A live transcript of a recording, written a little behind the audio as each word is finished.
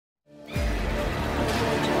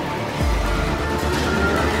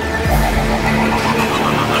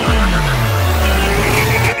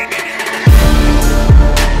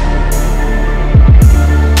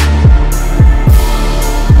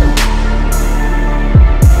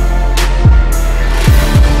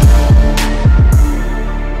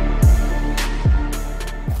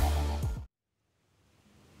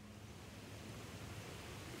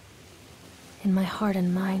heart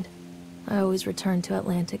and mind, I always return to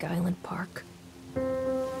Atlantic Island Park.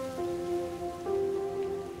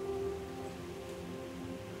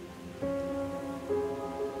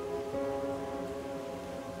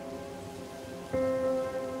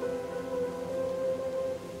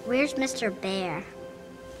 Where's Mr. Bear?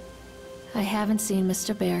 I haven't seen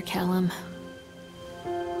Mr. Bear, Callum.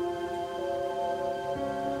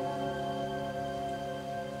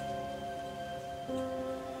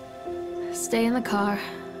 Stay in the car.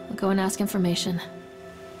 I'll go and ask information.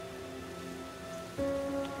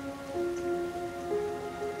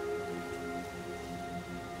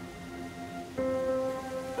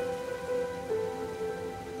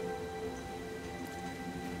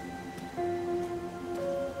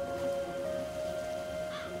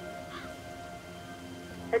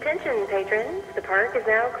 Attention, patrons. The park is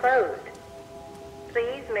now closed.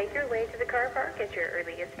 Please make your way to the car park at your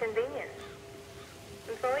earliest convenience.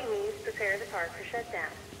 Employees prepare the park for shutdown.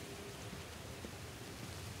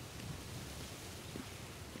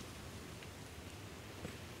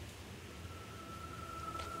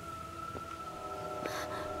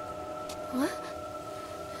 What?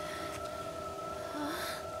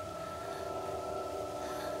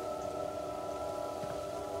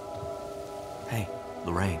 Hey,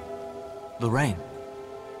 Lorraine. Lorraine.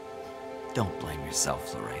 Don't blame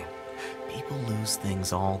yourself, Lorraine. People lose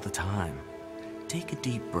things all the time. Take a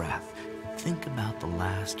deep breath and think about the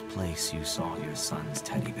last place you saw your son's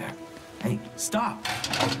teddy bear. Hey, stop!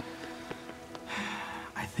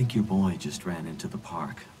 I think your boy just ran into the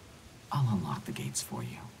park. I'll unlock the gates for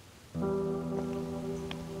you.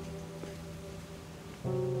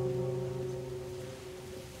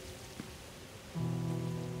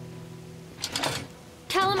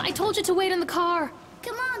 Callum, I told you to wait in the car!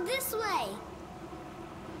 Come on, this way!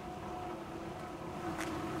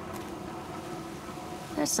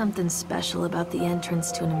 There's something special about the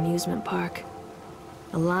entrance to an amusement park.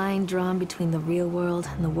 A line drawn between the real world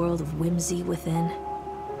and the world of whimsy within.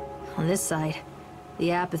 On this side,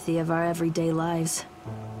 the apathy of our everyday lives.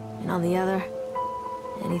 And on the other,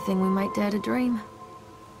 anything we might dare to dream.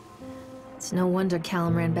 It's no wonder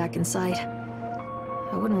Callum ran back inside.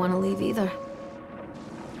 I wouldn't want to leave either.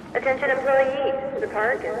 Attention employees, the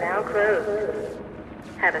park is now closed.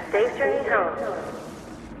 Have a safe journey home.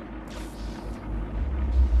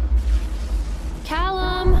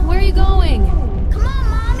 Callum, where are you going? Come on,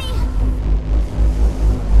 Mommy!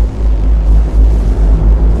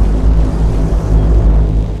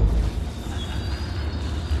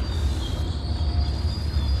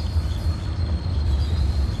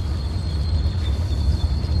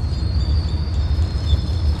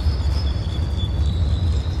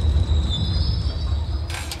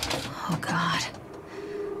 Oh God.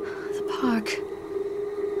 The park.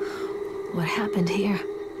 What happened here?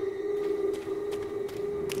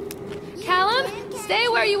 Callum, stay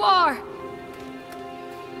where you are!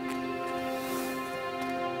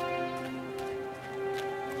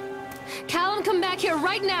 Callum, come back here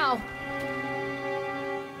right now!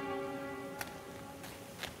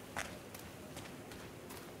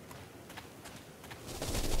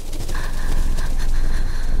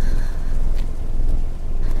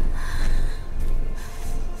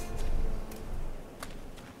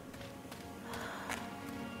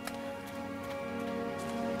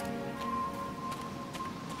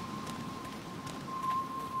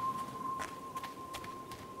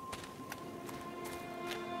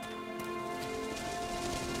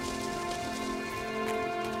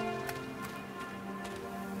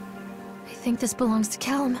 I think this belongs to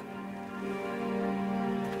Callum.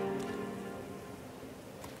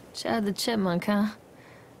 Chad the Chipmunk, huh?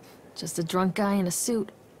 Just a drunk guy in a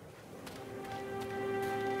suit.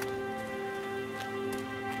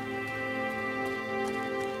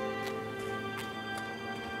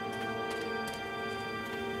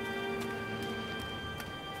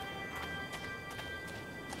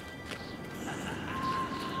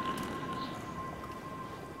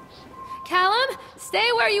 Callum,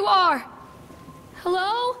 stay where you are!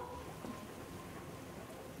 Hello?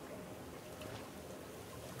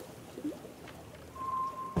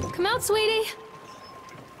 Come out, sweetie.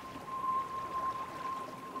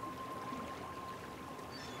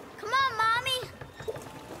 Come on, Mommy!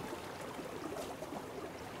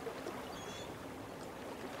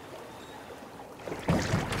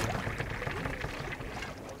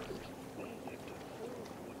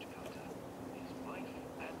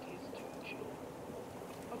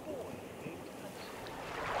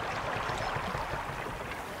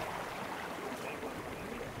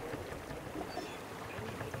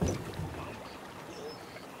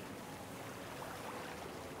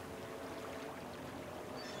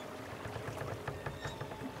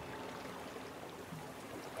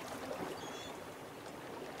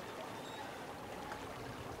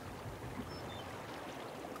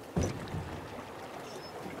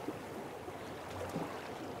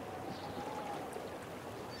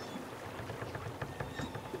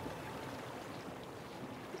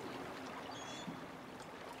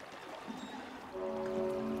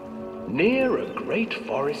 Near a great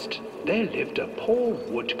forest, there lived a poor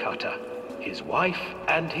woodcutter, his wife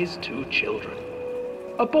and his 2 children.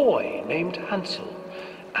 A boy named Hansel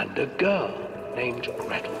and a girl named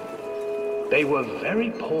Gretel. They were very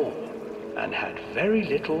poor and had very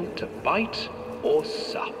little to bite or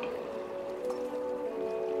sup.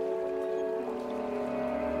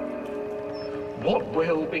 "What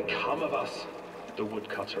will become of us?" the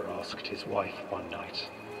woodcutter asked his wife one night.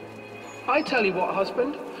 "I tell you what,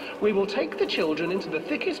 husband, we will take the children into the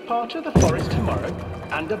thickest part of the forest tomorrow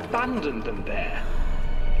and abandon them there."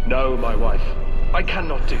 "No, my wife, I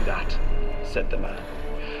cannot do that," said the man.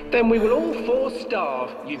 "Then we will all 4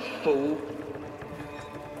 starve, you fool."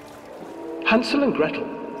 Hansel and Gretel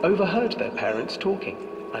overheard their parents talking,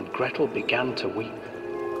 and Gretel began to weep.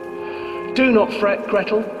 "Do not fret,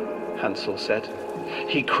 Gretel," Hansel said.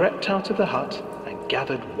 He crept out of the hut and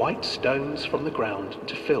gathered white stones from the ground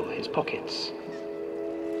to fill his pockets.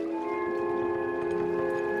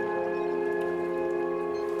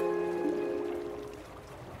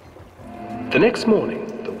 The next morning,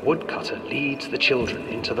 the woodcutter leads the children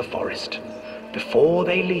into the forest. Before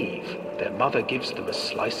they leave, their mother gives them a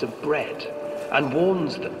slice of bread and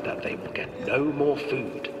warns them that they will get no more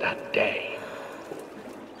food that day.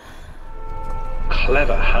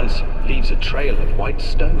 Clever Hansel leaves a trail of white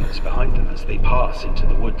stones behind them as they pass into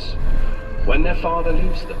the woods. When their father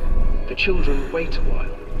leaves them, the children wait a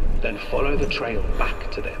while, then follow the trail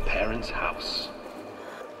back to their parents' house.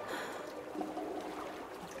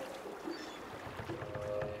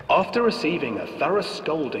 After receiving a thorough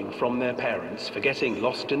scolding from their parents for getting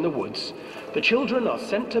lost in the woods, the children are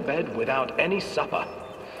sent to bed without any supper.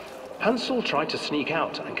 Hansel tried to sneak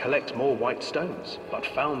out and collect more white stones, but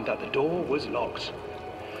found that the door was locked.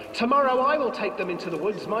 "Tomorrow I will take them into the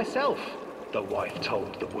woods myself," the wife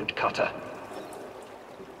told the woodcutter.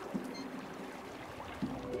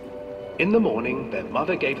 In the morning, their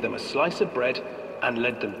mother gave them a slice of bread and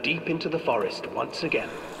led them deep into the forest once again.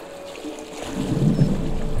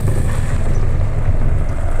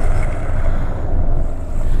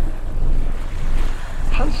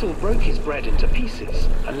 Hansel broke his bread into pieces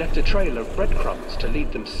and left a trail of breadcrumbs to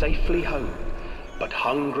lead them safely home. But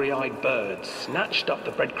hungry-eyed birds snatched up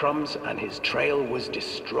the breadcrumbs and his trail was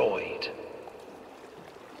destroyed.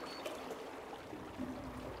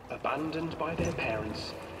 Abandoned by their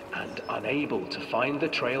parents and unable to find the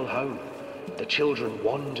trail home, the children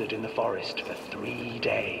wandered in the forest for 3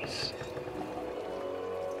 days.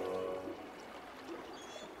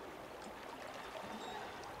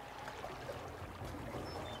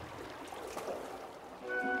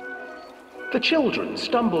 The children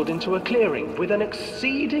stumbled into a clearing with an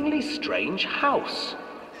exceedingly strange house.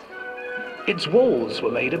 Its walls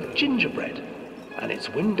were made of gingerbread, and its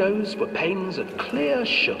windows were panes of clear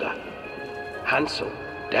sugar. Hansel,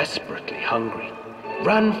 desperately hungry,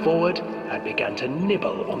 ran forward and began to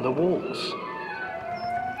nibble on the walls.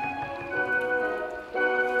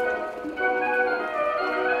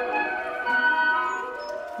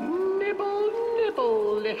 "Nibble,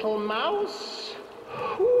 nibble, little mouse.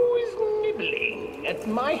 Who is nibbling at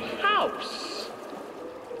my house?"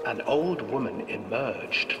 An old woman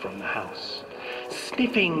emerged from the house,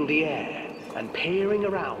 sniffing the air and peering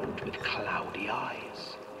around with cloudy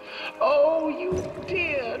eyes. "Oh, you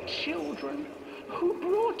dear children, who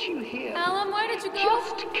brought you here? Alan, where did you go?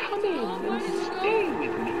 Just come in and stay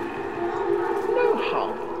with me. No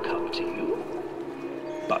harm will come to you."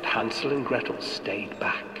 But Hansel and Gretel stayed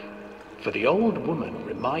back, for the old woman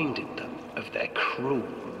reminded them of their cruel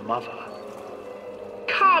mother.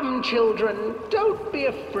 "Come, children, don't be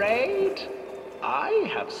afraid. I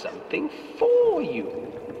have something for you."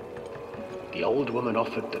 The old woman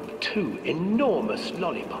offered them 2 enormous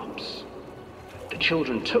lollipops. The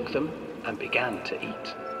children took them and began to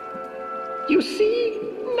eat. "You see,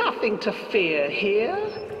 nothing to fear here.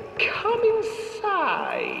 Come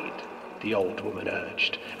inside," the old woman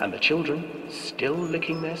urged, and the children, still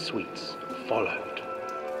licking their sweets, followed.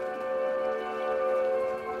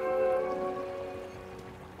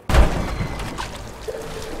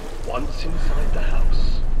 Once inside the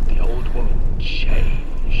house, the old woman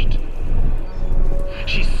changed.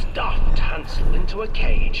 She stuffed Hansel into a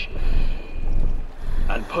cage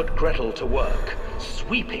and put Gretel to work,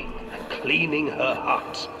 sweeping and cleaning her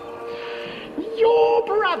hut. "Your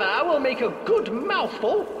brother will make a good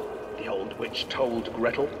mouthful," the old witch told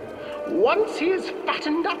Gretel. "Once he is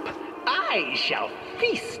fattened up, I shall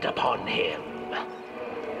feast upon him."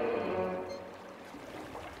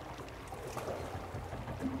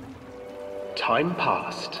 Time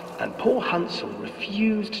passed, and poor Hansel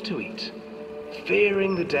refused to eat,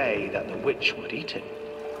 fearing the day that the witch would eat him.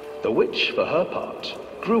 The witch, for her part,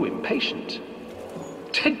 grew impatient.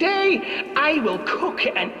 "Today I will cook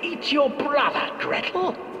and eat your brother,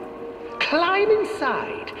 Gretel. Climb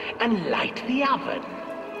inside and light the oven."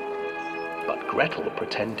 But Gretel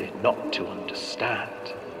pretended not to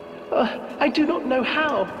understand. I do not know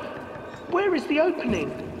how. Where is the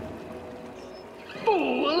opening?"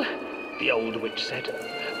 "Fool," the old witch said.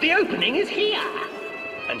 "The opening is here."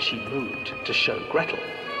 And she moved to show Gretel.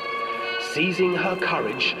 Seizing her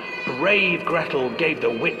courage, brave Gretel gave the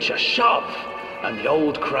witch a shove, and the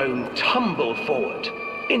old crone tumbled forward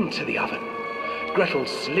into the oven. Gretel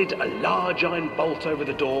slid a large iron bolt over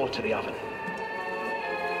the door to the oven.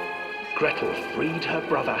 Gretel freed her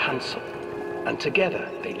brother Hansel, and together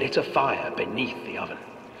they lit a fire beneath the oven.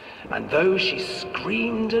 And though she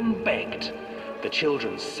screamed and begged, the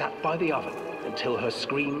children sat by the oven until her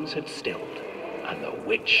screams had stilled, and the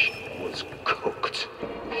witch was cooked.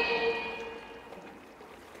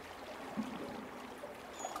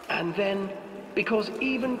 And then, because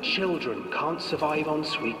even children can't survive on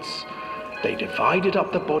sweets, they divided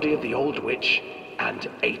up the body of the old witch and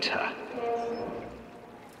ate her.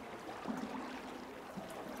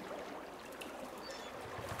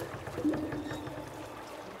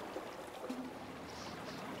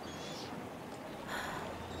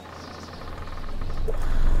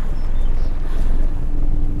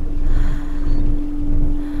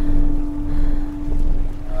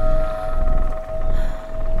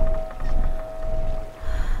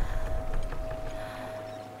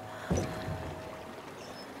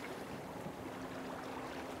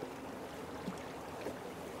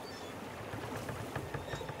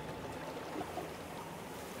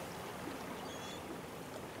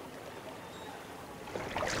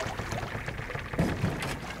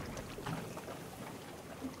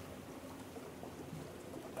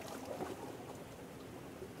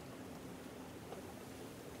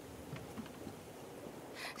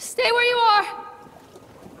 Stay where you are!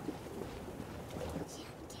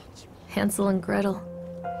 Hansel and Gretel.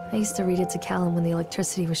 I used to read it to Callum when the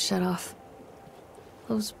electricity was shut off.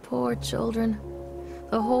 Those poor children.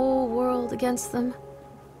 The whole world against them.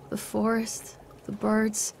 The forest, the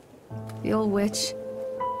birds, the old witch,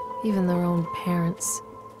 even their own parents.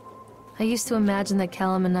 I used to imagine that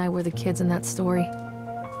Callum and I were the kids in that story.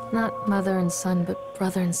 Not mother and son, but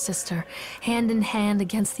brother and sister, hand in hand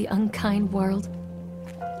against the unkind world.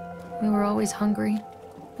 We were always hungry,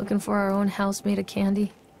 looking for our own house made of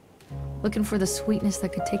candy, looking for the sweetness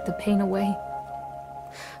that could take the pain away.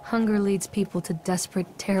 Hunger leads people to desperate,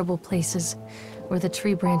 terrible places where the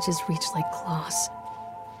tree branches reach like claws.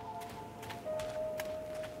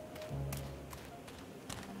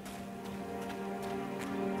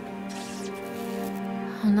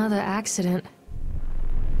 Another accident.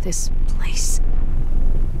 This place.